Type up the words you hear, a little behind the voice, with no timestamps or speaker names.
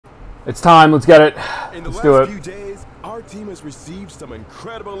It's time. Let's get it. In the Let's do last it. few days, our team has received some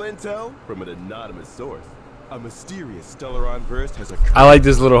incredible intel from an anonymous source. A mysterious Stellaron burst has occurred. I like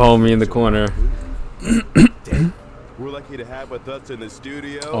this little homie in the corner. We're lucky to have with us in the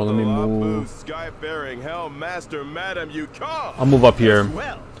studio Oh, let me move. Skyfaring Hell Master Madam Yukon. I'll move up here. As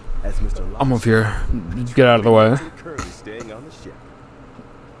well as Mr. I'm up here. Get out of the way. Currently staying on the ship.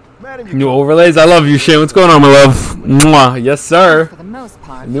 Madam New Yukon, overlays. I love you, Shane. What's going on, my love? Mwah. Yes, sir. For the most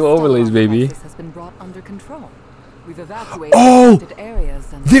part, New overlays, Stellaron baby. crisis has been brought under control. We've evacuated Oh! affected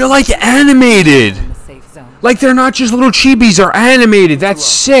areas and They're like animated. in the safe zone. Like they're not just little chibis. They're animated. That's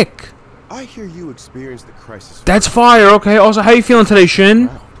sick. I hear you experienced the crisis. That's fire. Okay. Also, how you feeling today, Shin?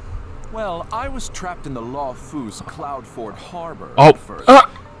 Well, I was trapped in the Law Foos Cloudford Harbor Oh. at first.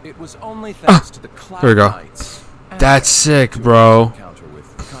 It was only thanks to the Cloud There we go. Knights and That's sick, to an bro. encounter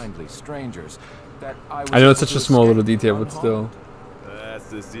with kindly strangers that I was I know it's able such a to small little escape detail, but still. unharmed. That's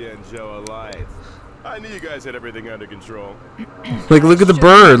the Cianjo Alliance. I knew you guys had everything under control. Like, look at the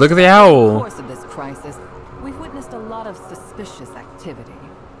bird. Look at the In the owl. course of this crisis, we've witnessed a lot of suspicious activity.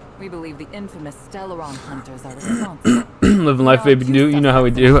 We believe the infamous Stellaron hunters are responsible. Living life, baby. You know how we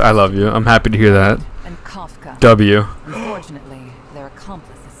do. I love you. I'm happy to hear that. And Kafka. W. Unfortunately, their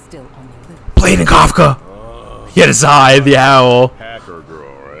accomplice is still on the loose. Blade and Kafka. Yes, I, the owl. Hacker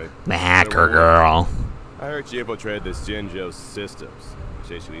girl, right? The hacker girl. I heard she infiltrated the Cianjo systems.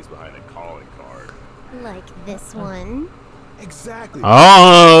 She leaves behind a calling card. Like this one. Exactly.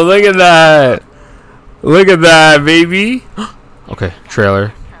 Oh, look at that. Look at that, baby. Okay,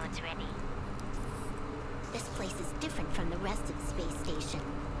 trailer. Oh, it's ready. This place is different from the rest of the space station.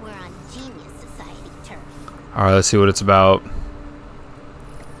 We're on Genius Society turf. Alright, let's see what it's about.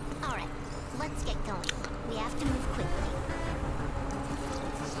 Alright, let's get going. We have to move quickly.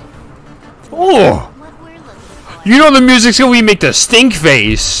 Oh! What we're looking for. You know the music's gonna we make the stink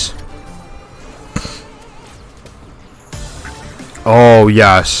face. Oh,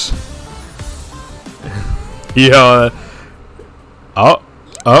 yes. Yeah. Oh.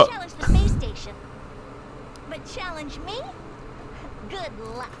 You Oh. challenge the space station. But challenge me? Good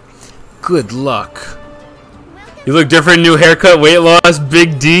luck. Good luck. Welcome You look different, new haircut, weight loss,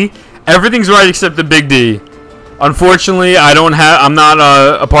 big D. Everything's right except the big D. Unfortunately, I'm not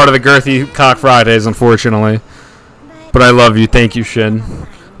a part of the girthy cock Fridays, unfortunately. But I love you. Thank you, Shin.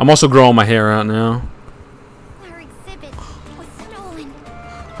 I'm also growing my hair out now. Our exhibit was stolen.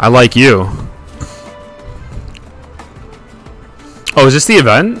 I like you. Oh, is this the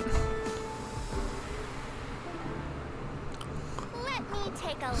event? Let me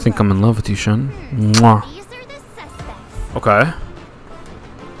take a I think look. I'm in love with you, Shin. Mwah. These are the suspects. Okay.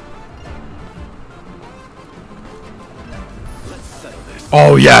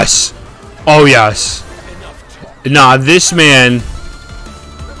 Oh, yes. Oh, yes. Nah, this man.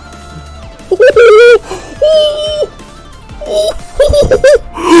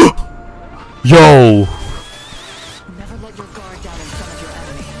 Yo. Never let your guard down in front of your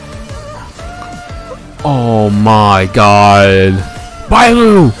enemy. Oh my god. Bye,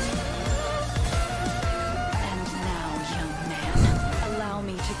 Lou. And now, young man, allow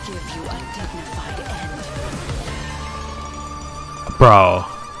me to give you a dignified end. Bro.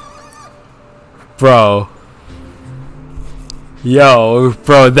 Bro. Yo,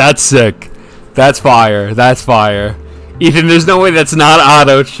 bro, that's sick. That's fire. That's fire. Ethan, there's no way that's not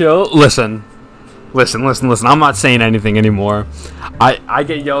auto chill. Listen. Listen. I'm not saying anything anymore. I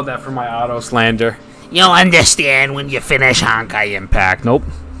get yelled at for my auto slander. You'll understand when you finish Honkai Impact. Nope.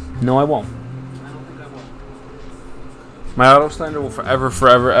 No, I won't. My auto slander will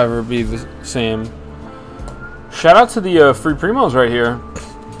forever, ever be the same. Shout out to the free primos right here.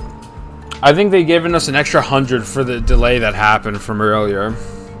 I think they given us an extra 100 for the delay that happened from earlier.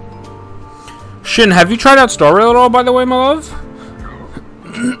 Shin, have you tried out Star Rail at all, by the way, my love?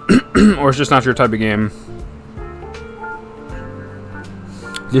 Or it's just not your type of game?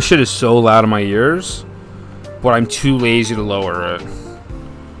 This shit is so loud in my ears, but I'm too lazy to lower it.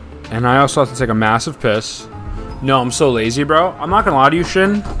 And I also have to take a massive piss. No, I'm so lazy, bro. I'm not gonna lie to you,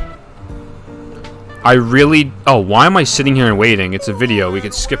 Shin. I really... Oh, why am I sitting here and waiting? It's a video. We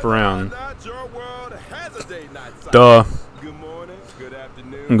could skip around. Duh. Good morning, good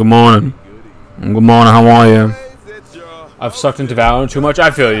afternoon. Good morning. Good morning. How are you? I've sucked into Valorant too much.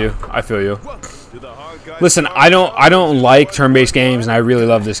 I feel you. I feel you. Listen, I don't like turn-based games, and I really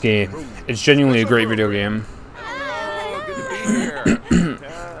love this game. It's genuinely a great video game. Oh, good to be here.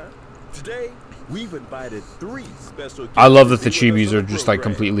 Today, we've invited 3 special I love that the chibis are just like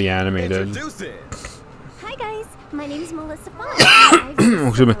completely animated. Hi guys, my name is Melissa Font. I've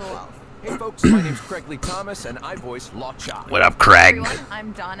Excuse me. Hey folks, my name's Craig Lee Thomas, and I voice Law Cha. What up, Craig? Everyone,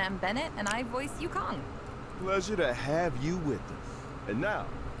 I'm Dawn M. Bennett, and I voice Yukong. Pleasure to have you with us. And now,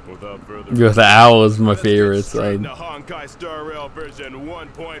 without further Yo, the owl is my let's get favorite. straight into So. Honkai Star Rail version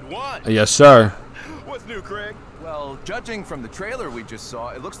 1.1. Yes, sir. What's new, Craig? Well, judging from the trailer we just saw,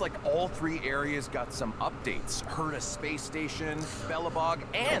 it looks like all 3 areas got some updates. Herta Space Station, Belobog,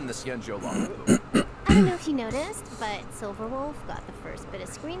 and the Xianzhou Lafu. I don't know if you noticed, but Silverwolf got the first bit of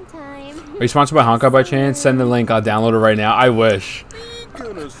screen time. Are you sponsored by Honkai by chance? Send the link. I'll download it right now. I wish.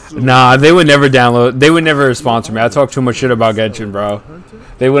 Gonna Nah, they would never download. They would never sponsor me. I talk too much shit about Genshin, bro.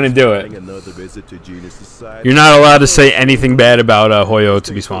 They wouldn't do it. another visit to Genius Society. You're not allowed to say anything bad about Hoyo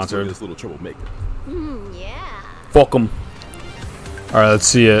to be sponsored. This little troublemaker. Yeah. Fuck them. Alright, let's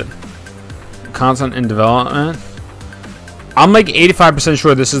see it. Content in development. I'm like 85%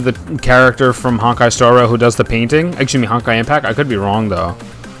 sure this is the character from Honkai Star Rail who does the painting. Excuse me, Honkai Impact. I could be wrong, though.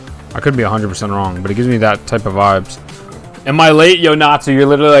 I could be 100% wrong, but it gives me that type of vibes. Am I late? Yo, Natsu, you're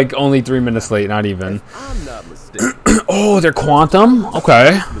literally like only 3 minutes late, not even. I'm not mistaken. Oh, they're Quantum?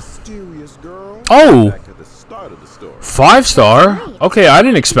 Okay. Mysterious girl. Oh! Back at the start of the story. 5-star? Okay, I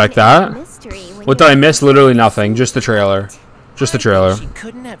didn't expect that. What did I miss? Literally nothing. Just the trailer. Just the trailer.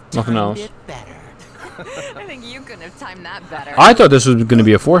 Nothing else. I think you couldn't have timed that better. I thought this was going to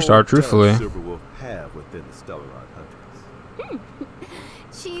be a 4-star, truthfully. Silverwolf have within the Stellaron Hunters.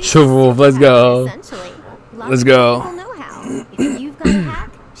 Silverwolf, let's go. Let's go. If you've got a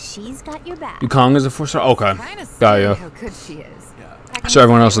hack, she's got your back. Yukong is a 4-star? Okay. Kinda Got scary ya. how good she is. So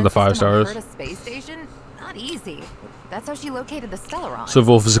everyone else is the 5 stars. Herta Space Station? Not easy. That's how she located the Stellaron.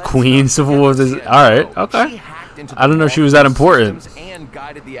 Silverwolf is a queen. Silverwolf is... Alright, okay. I don't know if she was that important. And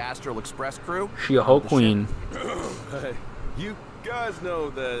guided the Astral Express crew. She a whole queen. Hey, you guys know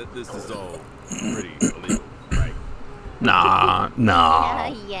that this is all pretty illegal, right? Nah.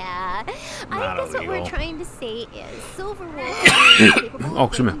 Yeah. I Not guess what we're illegal. trying to say is Silverwolf is capable Oh, of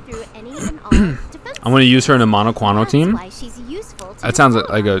excuse me. getting through any and all defenses. I'm going to use her in a Mono Quano That's team. why she's useful to That sounds the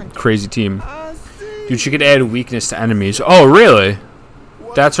like a Stellaron crazy team. I see. Dude, she could add weakness to enemies. Oh, really?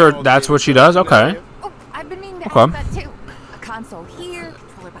 That's her. That's what she does? Okay. Oh, I've been meaning to Okay. ask that too. A console here,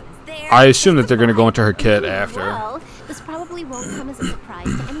 controller buttons there. I assume that they're going to go into her kit after. Well, this probably won't come as a surprise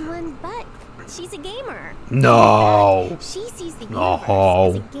to anyone, but she's a gamer. No. She sees the No.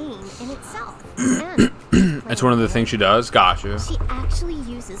 universe as a game in itself. And That's one of the things she does. Gotcha. she actually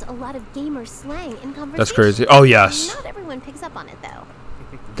uses a lot of gamer slang in conversation. That's crazy. Oh, yes. Not everyone picks up on it, though.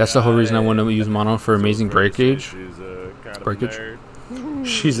 That's the whole reason I want to use Mono for amazing breakage. She's kind of Breakage. nerd.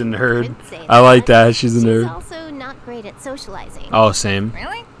 She's a nerd. Could say I like that. She's a She's nerd. also not great at socializing. Oh, same.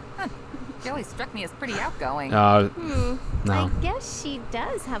 Really? Huh. She always struck me as pretty outgoing. I No. guess she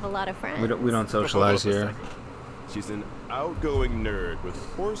does have a lot of friends. We don't socialize Hold on for a here. second. She's an outgoing nerd with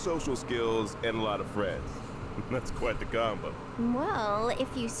poor social skills and a lot of friends. That's quite the combo. Well, if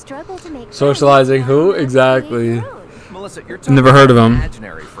you struggle to make Socializing friends, who? why not Exactly. create your own? Melissa, you're talking Never heard of about him.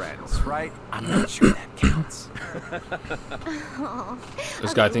 Imaginary friends, right? I'm not sure that counts. Oh.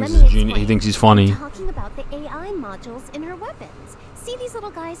 This guy Okay, thinks let he's me a genius. He explain. thinks he's funny. I'm talking about the AI modules in her weapons. See these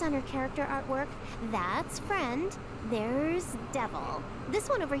little guys on her character artwork? That's friend. There's devil. This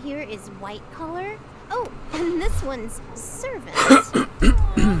one over here is white collar. Oh, and this one's servant. Oh,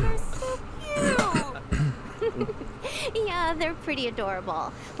 they're so cute. Yeah, they're pretty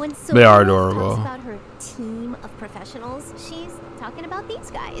adorable. When They are Silverwolf adorable. talks about her team of professionals, she's talking about these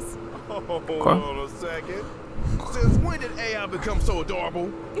guys. Oh, hold on a second. Since when did AI become so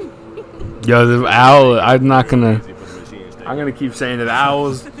adorable? Yo, the owl. I'm not gonna. Easy for the machines to- I'm gonna keep saying that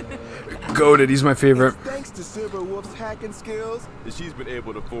owl's goated. He's my favorite. It's thanks to Silverwolf's hacking skills that she's been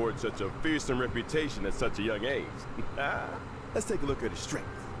able to forge such a fearsome reputation at such a young age. Let's take a look at her strengths.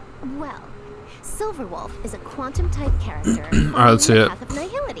 Well, Silverwolf is a quantum-type character Alright, let's see following it. the path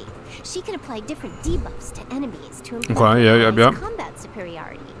of nihility. She can apply different debuffs to enemies to inflict Okay, yeah, allies' yep. combat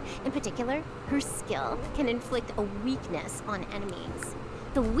superiority. In particular, her skill can inflict a weakness on enemies.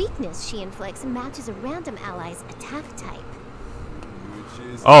 The weakness she inflicts matches a random ally's attack type. Which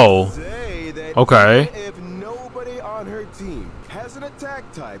is Oh. to say that Okay. even if nobody on her team has an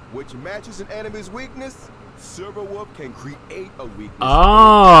attack type which matches an enemy's weakness, Silverwolf can create a weakness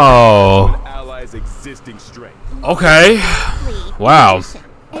Oh. to an ally's existing strength. Okay. Exactly. Wow. In addition,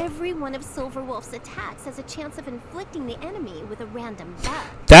 every one of Silverwolf's attacks has a chance of inflicting the enemy with a random buff.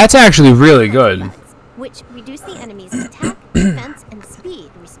 That's actually really good. Which reduce the enemy's attack, defense, and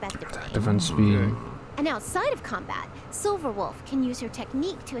speed, respectively. Defense speed. And outside of combat, Silverwolf can use her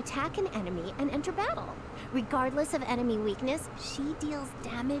technique to attack an enemy and enter battle. Regardless of enemy weakness, she deals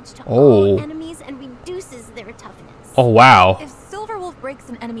damage to Oh. all enemies and reduces their toughness. Oh wow. If Silverwolf breaks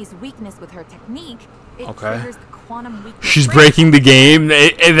an enemy's weakness with her technique, it Okay. triggers the quantum weakness. She's breaking the game.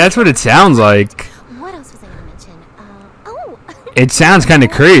 That's what it sounds like. What else was I gonna mention? Oh! It sounds kind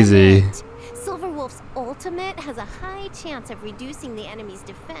of crazy. Silverwolf's ultimate has a high chance of reducing the enemy's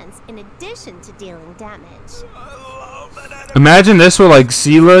defense in addition to dealing damage. Imagine this with like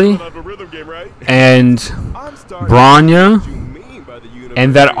Sealy and Branya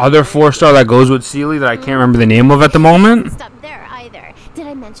and that other 4-star that goes with Sealy that I can't remember the name of at the moment. Stop there either. Did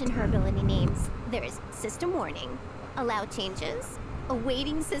I mention her ability names? There's System Warning, Allow Changes,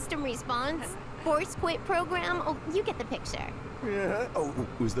 Awaiting System Response, Force Quit Program. Oh, you get the picture. Yeah. Oh,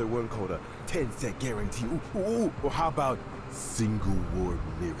 was there one called a 10-set guarantee? Ooh, or how about Single War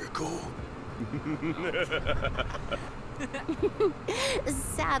Miracle?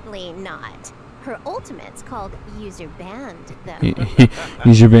 Sadly not. Her ultimate's called User Banned, though.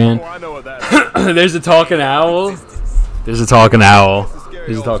 Use your band. Oh, I know what that is. There's a talking owl. There's a talking owl.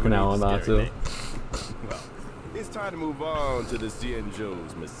 There's a talking owl, not too. Well, it's time to move on to the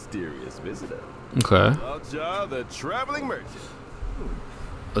Xianzhou's mysterious visitor. Okay. Laocha, the traveling merchant.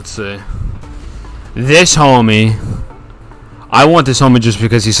 Let's see. This homie. I want this homie just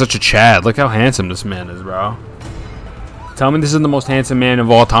because he's such a Chad. Look how handsome this man is, bro. Tell me this is the most handsome man of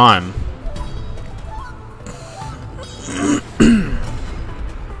all time.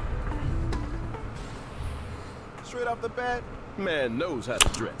 Straight off the bat, man knows how to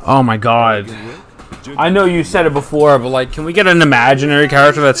dress. Oh my god. I know you said it before, but like, can we get an imaginary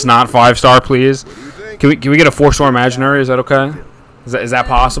character that's not 5-star, please? Can we get a 4-star imaginary? Is that okay? Is that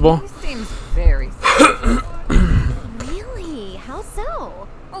possible? He seems very Really? How so?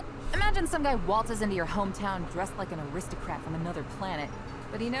 Well, imagine some guy waltzes into your hometown dressed like an aristocrat from another planet,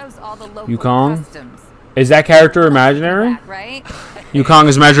 but he knows all the local Yukong? customs. Is that character imaginary? Back, right? Yukong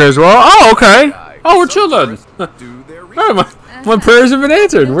is imaginary as well? Oh, okay. Oh, we're chilling. Do their Oh, my prayers have been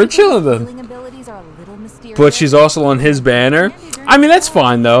answered. We're chilling then. Healing abilities are a little mysterious. But she's also on his banner. I mean, that's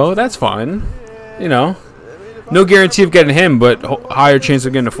fine, though. That's fine. You know. No guarantee of getting him, but higher chance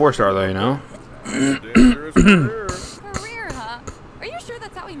of getting a 4-star, though, you know. Career, huh? Are you sure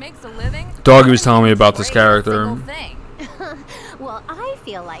that's how he makes a living? Doggy was telling me about this character. Single thing. Well, I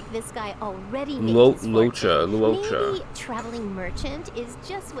feel like this guy already made his Luocha. Maybe traveling merchant is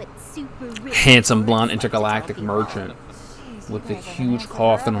just what super rich Handsome blonde like intergalactic to tell merchant Jeez, with you the guys are huge nice for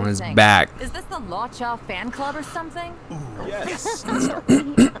coffin on his everything. back. Is this the Laocha fan club or something? Yes.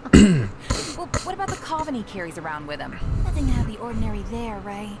 Well, what about the coven he carries around with him? Nothing out of the ordinary there,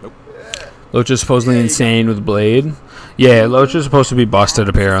 right? Locha's supposedly insane with Blade. Yeah, Locha's supposed to be busted,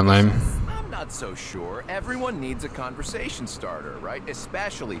 apparently. I'm not so sure. Everyone needs a conversation starter, right?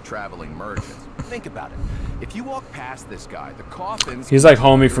 Especially traveling merchants. Think about it. If you walk past this guy, the coffin's... He's like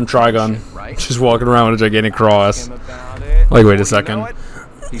homie from Trigun. Right? Just walking around with a gigantic cross. Ask him about it. Like, wait a You know second. what?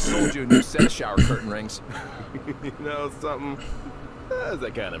 He sold you a new set of shower curtain rings. You know something?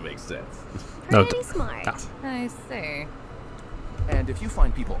 That kind of makes sense. No, Pretty smart. I see. And if you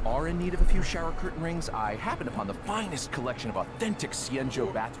find people are in need of a few shower curtain rings, I happened upon the finest collection of authentic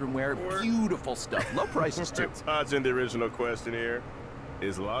Xianzhou bathroom wear. Beautiful stuff. Low prices, too. Dodging the original question here.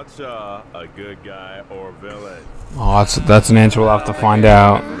 Is Laocha a good guy or villain? Oh, that's an answer we'll have to find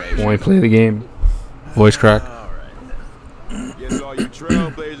out when we play the game. Voice crack. All right. Guess all you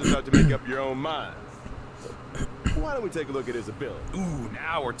trailblazers have to make up your own minds. Why don't we take a look at his ability? Ooh,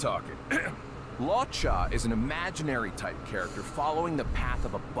 now we're talking. Laocha is an imaginary type character following the path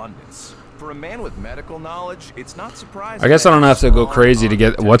of abundance. For a man with medical knowledge, it's not surprising. I guess I don't have to go crazy to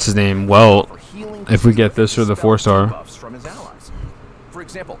get what's his name. Well, for healing if we get this for the dispels 4-star. debuffs from his allies. For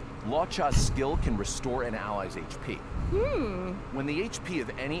example, Laocha's skill can restore an ally's HP. When the HP of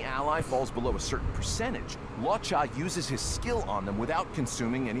any ally falls below a certain percentage, Laocha uses his skill on them without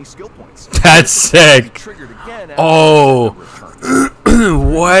consuming any skill points. That's sick. Triggered again. Oh.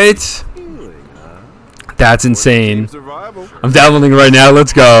 Returns. What? That's insane. Survival. I'm downloading right now.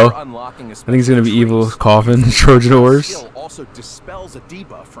 Let's go. Unlocking a I think it's gonna be Evil trace. Coffin, Trojan Horse. Skill also dispels a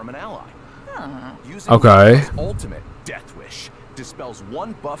debuff from an ally. Using Okay. Laocha's ultimate Death Wish dispels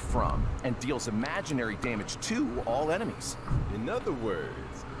one buff from and deals imaginary damage to all enemies. In other words,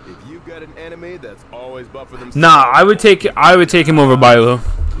 if you've got an enemy that's always buffing themselves, Nah, I would take him over Bailu.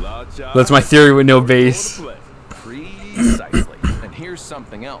 Laocha That's my theory with no base. Precisely. And here's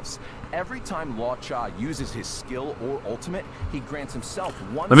something else. Every time Laocha uses his skill or ultimate, he grants himself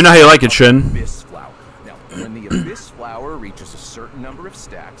one. Let me know how you like it, of Shin. Abyss Flower. Now, when the Abyss Flower reaches a certain number of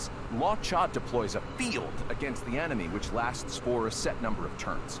stacks, Laocha deploys a field against the enemy, which lasts for a set number of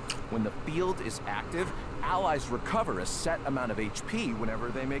turns. When the field is active, allies recover a set amount of HP whenever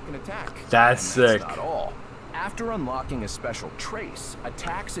they make an attack. That's And sick. That's not all. After unlocking a special trace,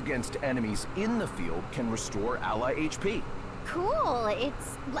 attacks against enemies in the field can restore ally HP. Cool.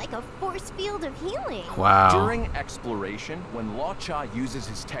 It's like a force field of healing. Wow. During exploration, when Law-Cha uses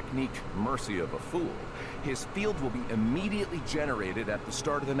his technique, Mercy of a Fool, his field will be immediately generated at the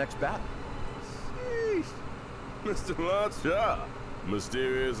start of the next battle. Sheesh. Mr. Law-Cha.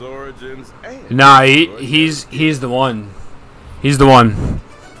 Mysterious origins and... Nah, he's the one. He's the one.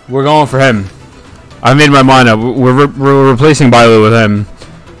 We're going for him. I made my mind up. We're replacing Bilo with him.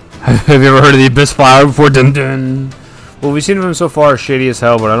 Have you ever heard of the Abyss Flower before? Dun dun. Well, we've seen him so far shady as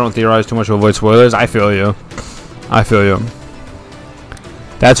hell, but I don't theorize too much to avoid spoilers. I feel you. I feel you.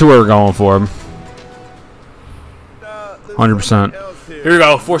 That's who we're going for. 100%. Here we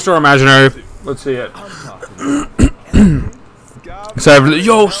go. 4-star imaginary. Let's see it. Cyber,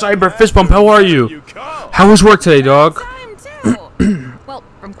 yo, Cyber fist bump. How are you? How was work today, dog? Time too. Well,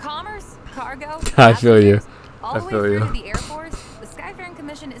 from commerce, cargo, I feel you. all I the way feel through you. to the Air Force, the Skyfaring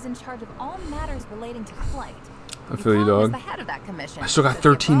Commission is in charge of all matters relating to flight. I feel you, Yukong is dog. the head of that commission, I still got so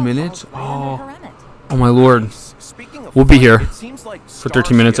 13 Yukong minutes? falls right under her Oh. remit. Oh my lord. Speaking of We'll be flight, here it seems like for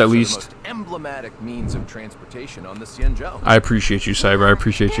 13 minutes at starships are least. the most emblematic means of transportation on the Xianzhou. I appreciate you, Cyber. I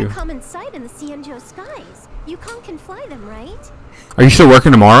appreciate They're you. a common sight in the Xianzhou skies. Yukong can fly them, right? Are you still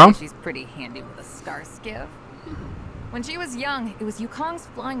working tomorrow? She's pretty handy with a star skiff. When she was young, it was Yukong's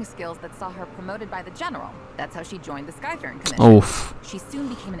flying skills that saw her promoted by the general. That's how she joined the Skyfaring Commission. Oof. She soon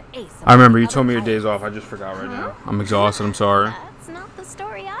became an ace. I remember you among told me your other days pilots. off. I just forgot right now. I'm exhausted. I'm sorry. That's not the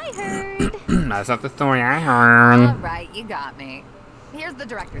story I heard. That's not the story I All heard. right, you got me. Here's the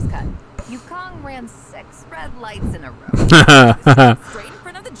director's cut. Yukong ran 6 red lights in a row. Straight in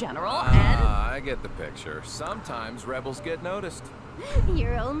front of the general, and I get the picture. Sometimes rebels get noticed.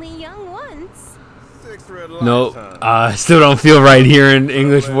 You're only young once. 6 red lights, No, huh? still don't feel right hearing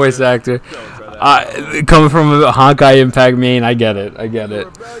English voice actor. Coming from a Honkai Impact main, I get it. I get The it.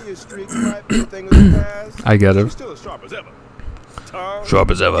 rebellious streak fight was a thing of the past. I get it. She's still as sharp as ever. Tom,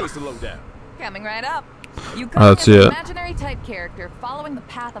 Sharp as ever. give us the lowdown. coming right up. Yukong Let's is see an it. imaginary type character following the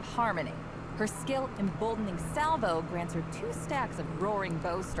path of harmony. Her skill Emboldening Salvo grants her 2 stacks of Roaring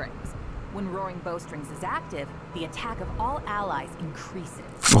Bowstrings. When Roaring Bowstrings is active, the attack of all allies increases.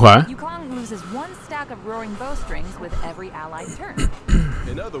 Okay. Yukong loses 1 stack of Roaring Bowstrings with every allied turn.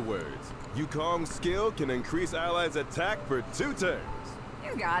 In other words, Yukong's skill can increase allies' attack for 2 turns.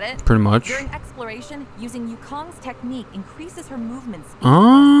 You got it. Pretty much. During exploration, using Yukong's technique increases her movement speed.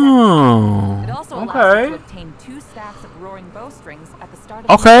 Oh. It also allows her to Okay. obtain 2 stacks of Roaring Bowstrings at the start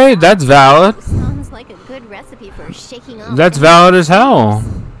of Okay, each that's valid. Sounds like a good recipe for shaking off. That's valid as hell.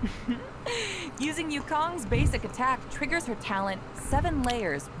 Using Yukong's basic attack triggers her talent 7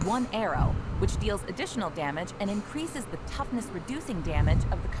 layers, 1 arrow, which deals additional damage and increases the toughness reducing damage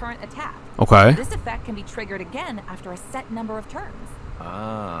of the current attack. Okay. This effect can be triggered again after a set number of turns.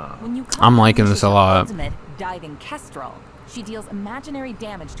 Ah. When Yukong I'm liking unleashes this a her lot. Ultimate Diving Kestrel, she deals imaginary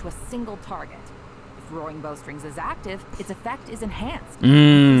damage to a single target. If Roaring Bowstrings is active, its effect is enhanced,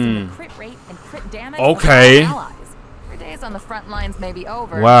 increasing the crit rate and crit damage Okay. of all allies. Her days on the front lines may be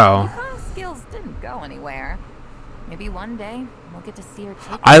over. Wow. Yukong's skills didn't go anywhere. Maybe one day we'll get to see her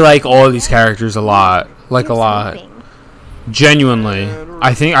take. I like all of these characters a lot. Like a Here's lot. hoping. Genuinely.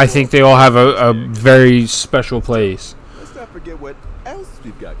 I think they all have a very special place. Let's not forget what else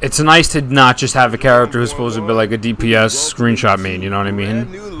we've got. It's nice to not just have a character who's supposed to be like a DPS screenshot main, you know what I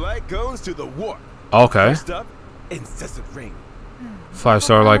Brand mean? new light cones to the warp. Okay. First up, incessant ring.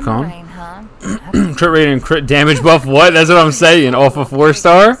 5-star Lycon. Rain, huh? Crit rate and crit damage buff, what? That's what I'm saying. Off of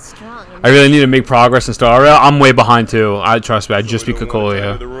 4-star? Strong and I really need to make progress in Star Rail. I'm way behind too. I trust me, I just beat We don't wanna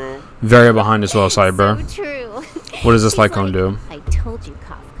enter the Cocolia. room. Very behind as well, Cyber. So true. What does this He's Lycon like, do? I told you,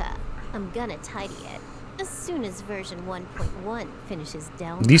 Kafka. I'm gonna tidy it as soon as version 1.1 finishes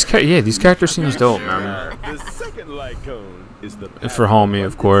down. These characters seems dope, man. The second light cone is the For homie,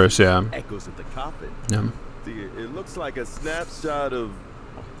 of course, yeah. echoes of the coffin. Yeah. See, it looks like a snapshot of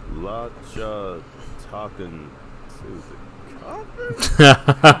Law-Cha talking to the coffin.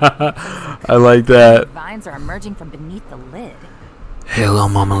 I like that. Vines are emerging from beneath the lid. Hello,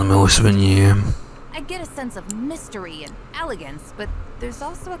 mama, let me whisper in your ear. I get a sense of mystery and elegance, but there's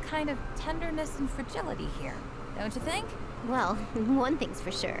also a kind of tenderness and fragility here, don't you think? Well, one thing's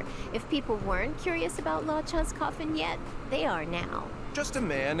for sure. If people weren't curious about Law-Cha's coffin yet, they are now. Just a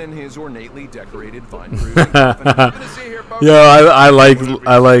man in his ornately decorated vine-cruising coffin. Nothing to see here, folks. Yo, I like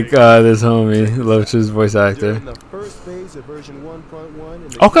this homie, Loach's voice actor. During the first phase of version 1.1 in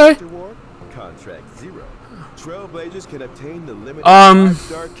the Okay. Character War, Contract 0, Trailblazers can obtain the limited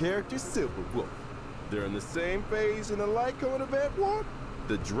 5-star character Silver Wolf. During the same phase in the Light Cone event war,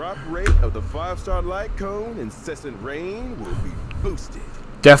 The drop rate of the 5-star light cone, incessant rain, will be boosted.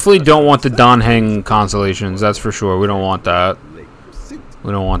 Definitely don't want the Don Hang constellations. That's for sure. We don't want that. Lake Pursuit.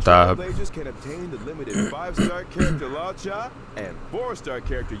 We don't want that. Trailblazers can obtain the limited 5-star character Lacha and 4-star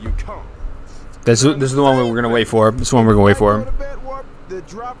character Yukon. This is the one we're gonna wait for. This is the one we're gonna wait for. The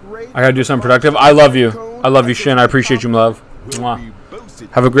drop rate I gotta do something productive. I love you. I love you, Shin. I appreciate you, love. Mwah.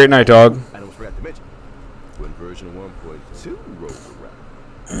 Have a great night, dog. I almost forgot to mention, when version 1.2 rolls around,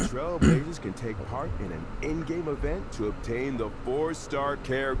 Trailblazers can take part in an in-game event to obtain the 4-star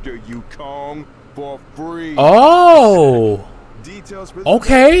character Yukon for free. Oh, Details for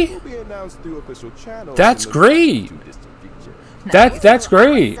okay. will be announced through official channels. That's in the great. not-too-distant future. That's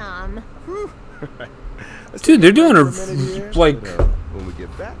great. Awesome. Dude, they're doing like, when we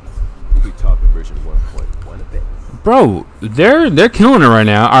get back, we'll be talking version 1.1 a bit. bro, they're killing it right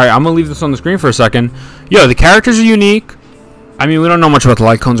now. All right, I'm gonna leave this on the screen for a second. Yo, the characters are unique. I mean, we don't know much about the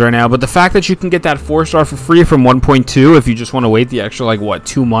light cones right now, but the fact that you can get that 4-star for free from 1.2 if you just want to wait the extra, like, what,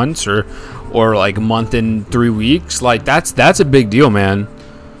 2 months or like a month and 3 weeks, like, that's a big deal, man.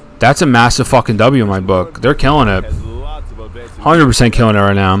 That's a massive fucking W in my book. They're killing it. 100% killing it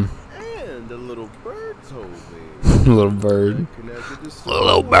right now. And a little bird told me. Little bird. Connected to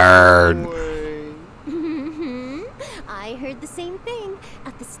Little bird. I heard the same thing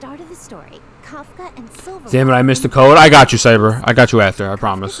at the start of the story. Kafka and Silver. Damn it, I missed the code. I got you, Saber. I got you after, I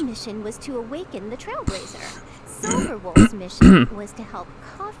promise. His mission was to awaken the Trailblazer. Silverwolf's mission was to help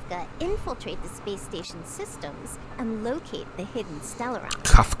Kafka infiltrate the space station systems and locate the hidden Stellaron.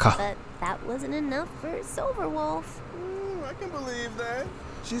 Kafka. But that wasn't enough for Silverwolf. I can believe that.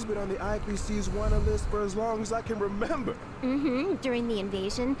 She's been on the IPC's wanted list for as long as I can remember. During the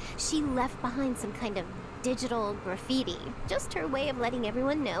invasion, she left behind some kind of digital graffiti. Just her way of letting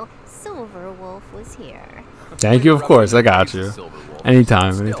everyone know Silverwolf was here. Thank you, of course. I got you. Silverwolf.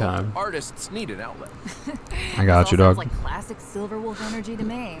 Anytime, Still, anytime. Artists need an outlet. I got you, Sounds dog. like classic Silverwolf energy to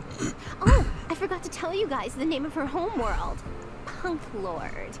me. Oh, I forgot to tell you guys the name of her homeworld. Punk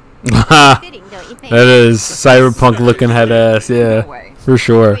Lord. Fitting, don't you think? That is cyberpunk looking head ass, yeah. For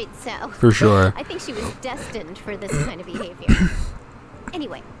sure. Great, so. For sure. I think she was destined for this kind of behavior.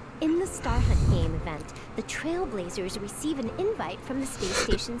 Anyway, in the Star Hunt game event, the Trailblazers receive an invite from the space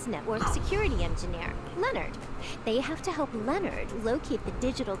station's network security engineer, Leonard. They have to help Leonard locate the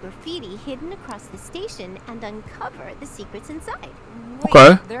digital graffiti hidden across the station and uncover the secrets inside. Wait,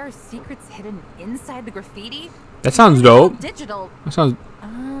 Okay. there are secrets hidden inside the graffiti? That sounds dope. Digital. That sounds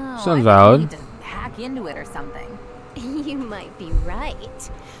Oh, Sounds I think valid. we need to hack into it or something. You might be right.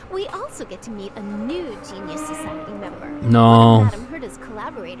 We also get to meet a new Genius Society member. No. One of Madame Herda's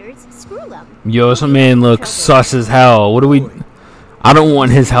collaborators, Screwlum. Yo, some man looks sus as hell. What do we... I don't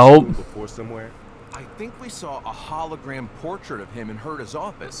want his help. Before somewhere. I think we saw a hologram portrait of him in Herta's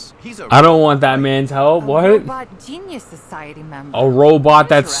office. He's a I don't want that man's help. A What? Robot Genius Society member. A robot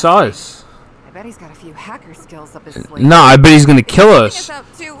that's sus. I bet he's got a few hacker skills up his sleeve. No, I bet he's gonna kill us. Up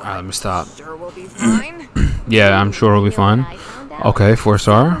too. Alright, let me stop. Sure we'll be fine. Yeah, I'm sure we'll be fine. Okay,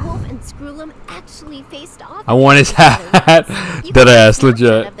 4-star. Silverwolf and Screwlum actually faced off. I want his hat. You Dead can ass, see a snapshot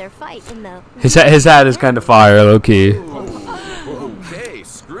legit. of their fight in the His hat is kind of fire, low key. Okay,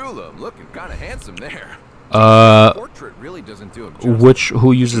 Screwlum, looking kind of handsome there. Portrait really doesn't do him justice.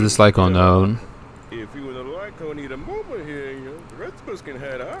 Who uses this Lycon though? If you and the Lycon need a moment here, the rest of us can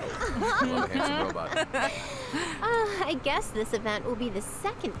head out. Love a handsome robot. I guess this event will be the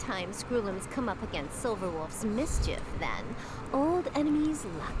second time Screwlum's come up against Silverwolf's mischief then. Old enemies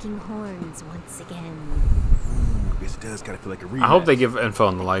locking horns once again. Guess it does kind of feel like a rematch. I hope they give info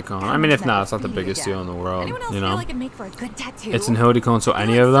on the Lycon. I mean, if not, it's not the biggest deal in the world, Anyone else you feel know? like it'd make for a good tattoo? It's in Hildicon, so I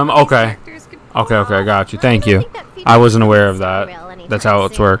any feel of like them? some of these Okay. characters could Okay, pull okay, I off. got you. I Thank don't you. think that feature I wasn't will aware of be that. real anytime That's how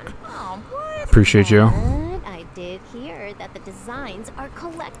it's soon. work. Oh, what? Appreciate you. But I did hear that the designs are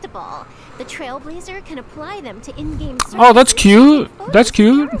collectible. The Trailblazer can apply them to in-game Oh, that's surfaces cute. and photos That's and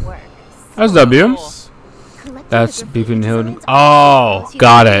cute. artwork. That's W. Collecting That's the graffiti beefing Hild. designs Oh, allows you to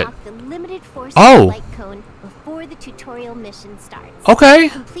got it. unlock the limited force Oh. light cone before the tutorial mission starts. Okay.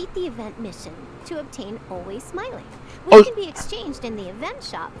 Complete the event mission to obtain Always Smiling, which Oh. can be exchanged in the event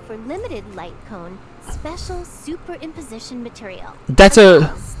shop for limited light cone special superimposition material. That's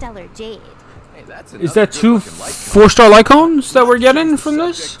a... Stellar Jade. Hey, that's Is another that two good-looking Lycon. 4-star Lycons that we're getting from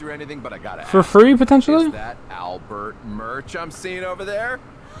this? Subject or anything, but I gotta For ask, free, potentially? Is that Albert merch I'm seeing over there?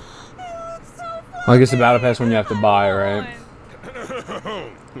 Well, I guess the battle pass one you have to buy, right?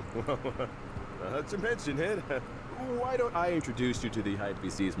 Not to mention it. Why don't I introduce you to the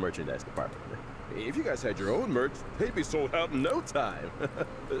IPC's merchandise department? If you guys had your own merch, they'd be sold out in no time.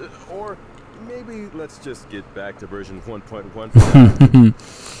 Or maybe let's just get back to version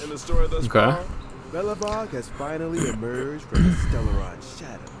 1.1. In the story thus far, Belobog has finally emerged from the Stellaron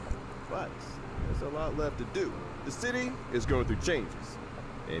shadow. But there's a lot left to do. The city is going through changes.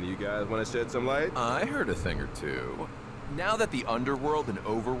 And you guys want to shed some light? I heard a thing or two. Now that the underworld and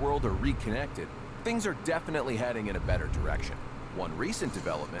overworld are reconnected, things are definitely heading in a better direction. One recent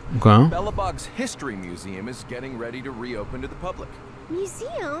development, Belobog's History Museum is getting ready to reopen to the public.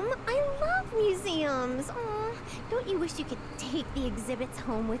 Museum? I love museums. Aw, don't you wish you could take the exhibits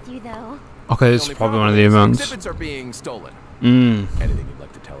home with you, though? Okay, this is probably one of the events. Exhibits are being stolen. Anything you'd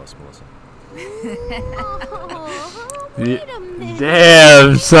like to tell us, Melissa? Oh, wait a minute.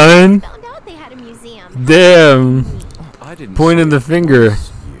 Damn, son. Found out they had a museum. Damn. I didn't Pointing the finger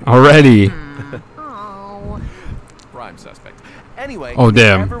already. Oh. Prime suspect. Anyway, Oh,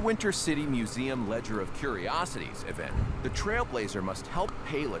 damn. in the Everwinter City Museum Ledger of Curiosities event, the Trailblazer must help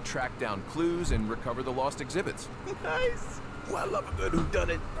Payla track down clues and recover the lost exhibits. Nice. Well, I love a good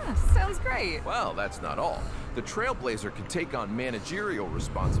whodunit. Sounds great. Well, that's not all. The Trailblazer can take on managerial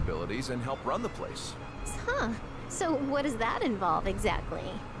responsibilities and help run the place. Huh. So what does that involve exactly?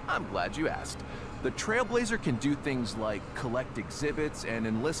 I'm glad you asked. The Trailblazer can do things like collect exhibits and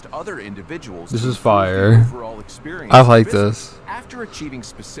enlist other individuals. This to is improve fire. the overall experience I of like visitors. this. After achieving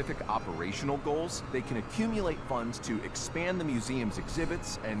specific operational goals, they can accumulate funds to expand the museum's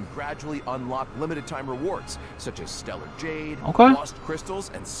exhibits and gradually unlock limited time rewards, such as stellar jade, Okay. lost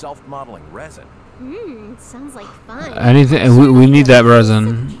crystals, and self-modeling resin. Sounds like fun. Anything. We need that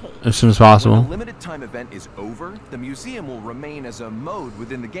resin as soon as When possible. the limited time event is over, the museum will remain as a mode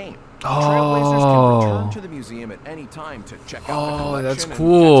within the game. Oh. Trailblazers can return to the museum at any time to check out the Oh, collection that's and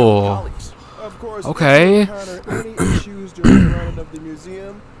cool. catch up with colleagues. Of course, Okay. if you encounter any issues during the running of the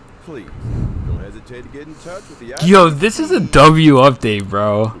museum, please don't hesitate to get in touch with the Yo, this is a W update,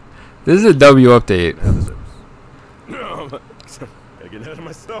 bro. This is a W update. Gotta get ahead of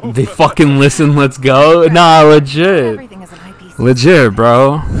myself. They fucking listen. Let's go. Nah, legit. Everything is an IPC. Legit,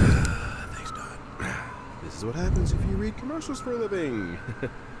 bro. Thanks, Don. This is what happens if you read commercials for a living.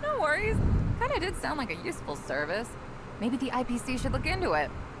 No worries. Kinda did sound like a useful service. Maybe the IPC should look into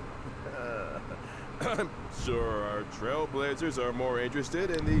it. I'm sure our Trailblazers are more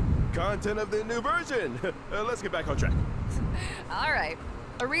interested in the content of the new version. Let's get back on track. All right.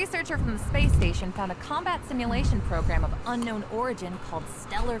 A researcher from the space station found a combat simulation program of unknown origin called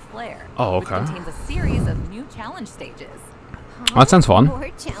Stellar Flare. Oh, okay. Which contains a series of new challenge stages. That sounds fun. More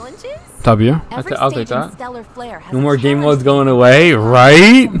challenges? W. Every I'll take stage in that. Stellar Flare has No a more game challenge modes going with a away,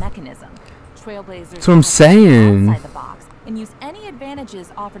 right? mechanism. Trailblazers That's what I'm must think saying. outside the box and use any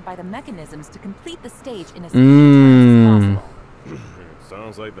advantages offered by the mechanisms to complete the stage in as few turns as possible.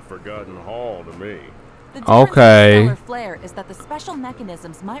 Sounds like the Forgotten Hall to me. The difference Okay. with Stellar Flare is that the special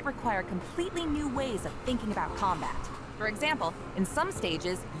mechanisms might require completely new ways of thinking about combat. For example, in some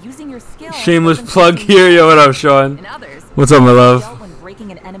stages, using your skill. Shameless doesn't plug continue here. Yo, what up, in Sean? others, What's up, my love? dealt when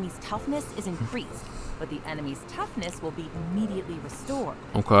breaking an enemy's toughness is increased, but the enemy's toughness will be immediately restored.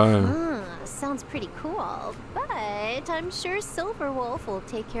 Okay. Sounds pretty cool, but I'm sure Silver Wolf will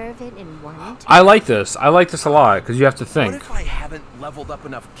take care of it in one turn. I like this. I like this a lot because you have to What think. if I haven't leveled up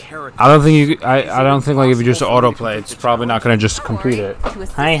enough characters? I don't think you. I don't think like if you just autoplay, it's probably not gonna just complete it.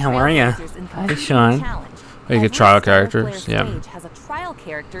 Hi, how are ya? Hi, Sean. Oh, you get trial characters. Yeah. Has a trial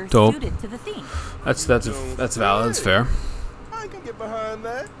character Dope. suited to the theme. That's valid. That's fair. I can get behind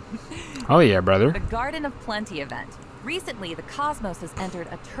that. Oh yeah, brother. The Garden of Plenty event. Recently, the cosmos has entered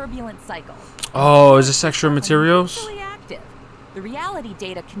a turbulent cycle. Oh, is this extra materials? Unusually active. The reality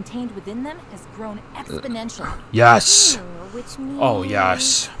data contained within them has grown exponentially. Yes. Which means... Oh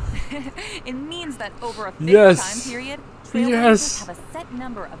yes. It means that over a fixed Yes. time period, Trailblazers Yes. have a set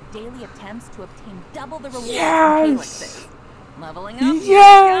number of daily attempts to obtain double the reward Yes. from Helixes. Leveling up.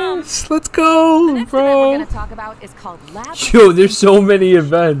 Yes. Let's The go, next event we're bro. going to talk about is called Lab. Yo, there's so many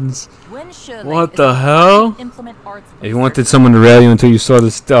events. What the hell? If you wanted someone to rail you until you saw the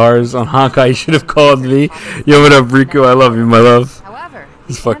stars on Honkai, you should have called me. Yo, what up, Rico? I love you, my love. However,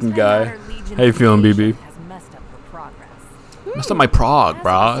 This the fucking guy. Antimatter Legion How you feeling, BB? Foundation has messed up her progress. Messed up my prog, As a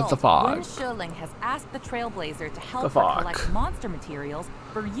bro. result, It's the fog. Lynn Schilling has asked the Trailblazer to help The her fog. collect monster materials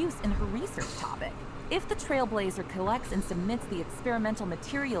for use in her research topic. If the Trailblazer collects and submits the experimental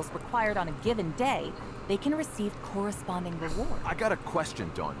materials required on a given day, they can receive corresponding rewards. I got a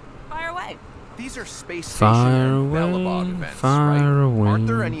question, Dawn. Fire away. These are space Fire station and away, Belobog events, fire right? away. Aren't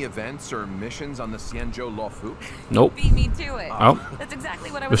there any events or missions on the Xianzhou Luofu? Nope. Beat me to it. Oh. That's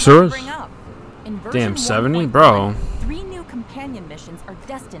exactly what I Yes, was sir going is. to bring up. In version Damn, 70, 1.1, bro. 3 new companion missions are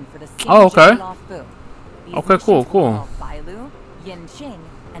destined for the Oh, okay. Luofu. These Okay, cool, missions will cool. involve Bailu, Yanqing,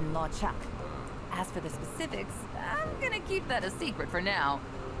 and Luochak. As for the specifics, I'm gonna keep that a secret for now.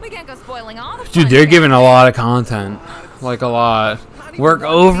 We can't go spoiling all the Dude, fun they're and giving a games. lot of content. Like a lot. Work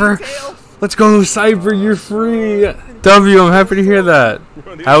over? Let's go, Cyber, you're free. W, I'm happy to hear that.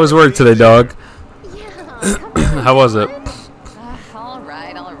 How was work today, dog? Yeah, How was it? All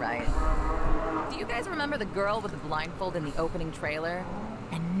right, all right. Do you guys remember the girl with the blindfold in the opening trailer?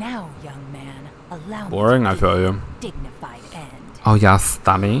 And now, young man, allow Boring, me I to feel give you. a dignified end. Oh, yes,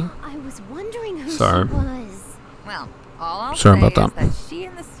 Danny. I was wondering who Sorry. she was. Well, all I'll Sorry say about is that. that she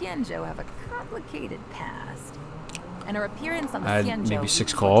and the Xianzhou have a complicated past. And her appearance on the I had Xianzhou maybe 6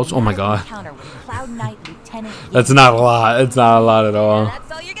 leads to a calls. Oh my dramatic god. encounter with Cloud Knight Lieutenant That's Yin. not a lot. It's not a lot at all.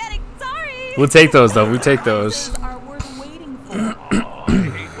 That's all you're getting. Sorry. We'll take those, though. We take those. Are worth waiting for.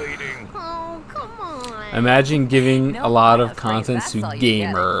 Oh, come on. Imagine giving No a lot point, of I'm afraid content that's to all you're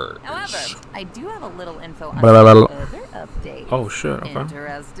getting. gamers. However, I do have a little info on Blah, blah, blah. other updates. Oh, shit. Okay.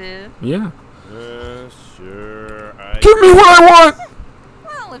 Interested? Yeah. Sure. Give me what I want!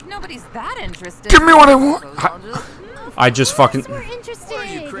 Well, if nobody's that interested, Give me what I want! suppose I'll just- I just fucking... We're interested. Are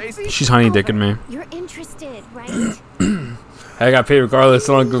you crazy? She's honey dicking me. You're interested, right? I got paid regardless.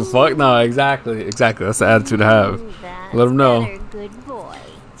 I don't give a fuck. No, exactly. Exactly. That's the attitude to have. That's Let 'em know. better, good boy.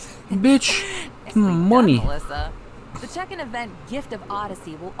 Bitch. Nicely done, Money. Melissa. The check-in event Gift of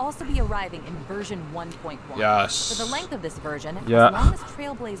Odyssey will also be arriving in version 1.1. Yes. For the length of this version, Yeah. as long as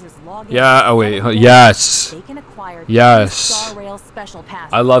Trailblazers log in, Yeah. Oh, wait. they Yes. can acquire Yes. Star Rail special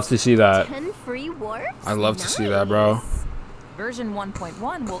passes. I love to see that. 10 free warps? I love to see that, bro. Nice. Version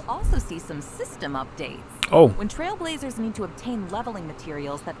 1.1 will also see some system updates. Oh. When Trailblazers need to obtain leveling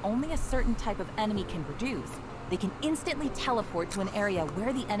materials that only a certain type of enemy can produce, they can instantly teleport to an area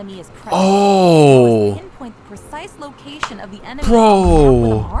where the enemy is present. Oh. Pinpoint the precise location of the enemy Bro. on the map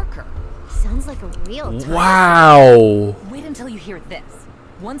with a marker. Sounds like a real time. Wow. Wait until you hear this.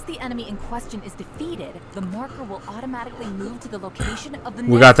 Once the enemy in question is defeated, the marker will automatically move to the location of the We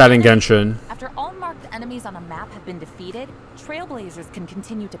next got that in enemy. Genshin. After all marked enemies on a map have been defeated, Trailblazers can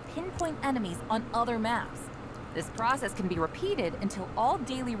continue to pinpoint enemies on other maps. This process can be repeated until all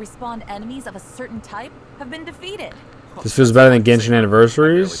daily respawned enemies of a certain type have been defeated. This feels better than Genshin I barely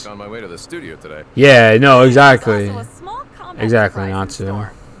Anniversaries. found my way to the studio today. Yeah, no, exactly. There's also a small combat Exactly, surprise not in to.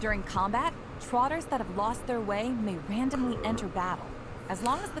 store. During combat, trotters that have lost their way may randomly enter battle. As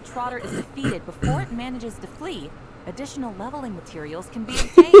long as the trotter is defeated before it manages to flee, additional leveling materials can be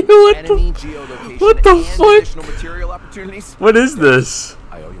obtained. What Enemy the, geolocation what the and fuck? additional material opportunities. What is this?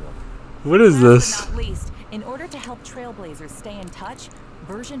 I owe you one. What is Last this? but not least, in order to help Trailblazers stay in touch,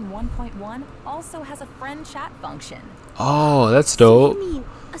 version 1.1 also has a friend chat function. Oh, that's So dope. you mean,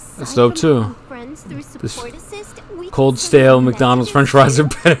 aside That's dope, from too. making Friends through This support assist, we can Cold send stale them McDonald's messages French fries are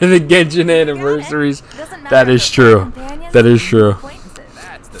too? better than Genshin Anniversaries. Doesn't matter That if is they're true. companions That is or true. acquaintances.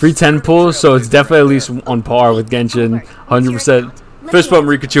 Free 10 pulls, so it's definitely at least on par with Genshin. 100%. Fist bump,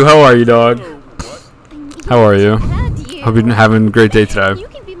 Rikachu. How are you, dog? How are you? Hope you're having a great day today. You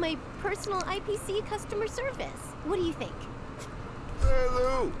can be my personal IPC customer service. What do you think? Hey,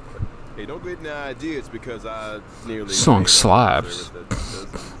 Lou. Hey, don't get any ideas because I nearly... Song made a slaps. service that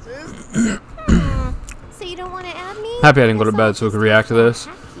doesn't exist. So you don't want to add me? Happy I didn't go to Guess bed I'll so we could just react to this.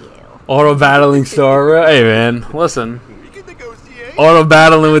 hack you. Auto battling Star. Hey, man. Listen. We can negotiate. Auto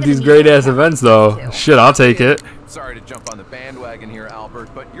battling with these great ass events, though. Shit, I'll take it. Sorry to jump on the bandwagon here, Albert,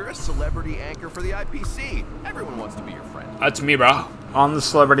 but you're a celebrity anchor for the IPC. Everyone wants to be your friend. That's me, bro. I'm the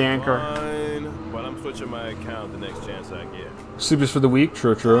celebrity anchor. Fine, but I'm switching my account the next chance I get. Sleepers for the week.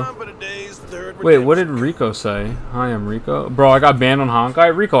 True, true. Time for the day's third Wait, what did redemption. Rico say? Hi, I'm Rico. Bro, I got banned on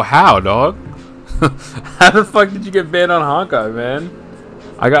Honkai. Rico, how, dog? How the fuck did you get banned on Honkai, man?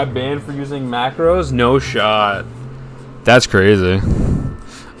 I got banned for using macros? No shot. That's crazy.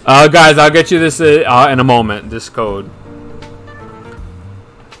 Guys, I'll get you this in a moment. This code.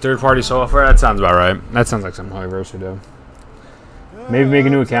 Third-party software? That sounds about right. That sounds like something hoyoverse would do. Maybe make a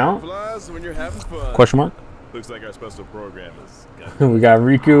new account? Flies when you're having fun. Question mark? Looks like our special program is We got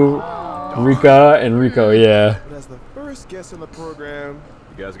Riku, Rika, and Rico, yeah. But as the first guest on the program,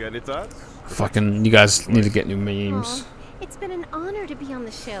 you guys got any thoughts? Fucking, you guys need to get new memes. Aw, it's been an honor to be on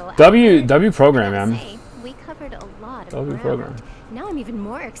the show. W program, I man. gotta say, we covered a lot of W ground. program. Now I'm even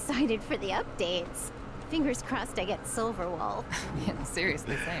more excited for the updates. Fingers crossed I get Silverwolf. Yeah,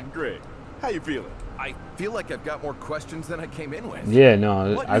 seriously, same. Great. How you feeling? I feel like I've got more questions than I came in with. Yeah,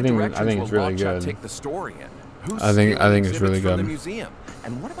 no, What I new think directions it's will really Lockshot good. Take the story in? Who's I think stealing it's really exhibits from the good. museum?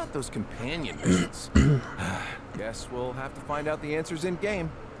 And what about those companion missions? Guess we'll have to find out the answers in game.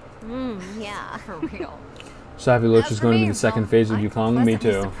 Yeah. For real. Sappy Loach As is for going to me, be the second well, phase of I'm Yukong. Me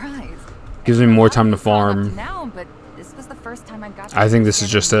pleasantly too. surprised. Gives me more time to I've gone up farm. Now, but this was the first time I got I to think this is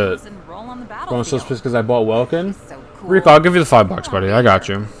get just in it. and roll on the battlefield. Double I'm so feel. pissed because I bought Welkin. So cool. Rico, I'll give you the $5, buddy. I got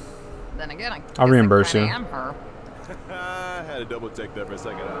you. Then again, I'll reimburse you. I am her. I had to double check that for a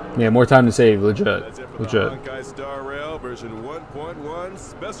second. Yeah, more time to save. Legit. That's it for the Legit. Honkai Star Rail version 1.1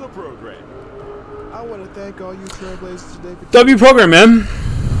 special program. I want to thank all you trailblazers today for W program, man.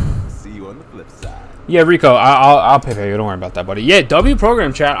 see you on the flip side. Yeah, Rico, I'll pay you. Don't worry about that, buddy. Yeah, W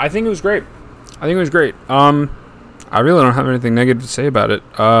program chat. I think it was great. I think it was great. I really don't have anything negative to say about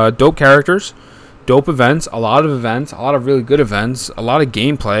it. Dope characters, dope events, a lot of really good events, a lot of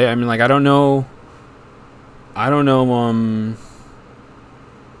gameplay. I mean, like, I don't know. I don't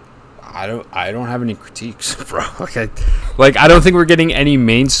have any critiques, bro. I don't think we're getting any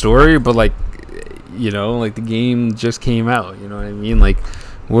main story, but like, you know, like the game just came out. You know what I mean? Like,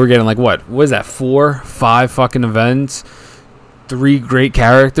 we're getting like what is that? 4, 5 fucking events, 3 great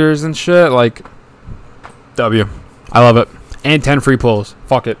characters and shit. Like, W, I love it, and 10 free pulls.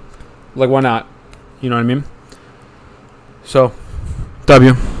 Fuck it, like why not? You know what I mean? So,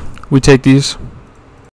 W, we take these.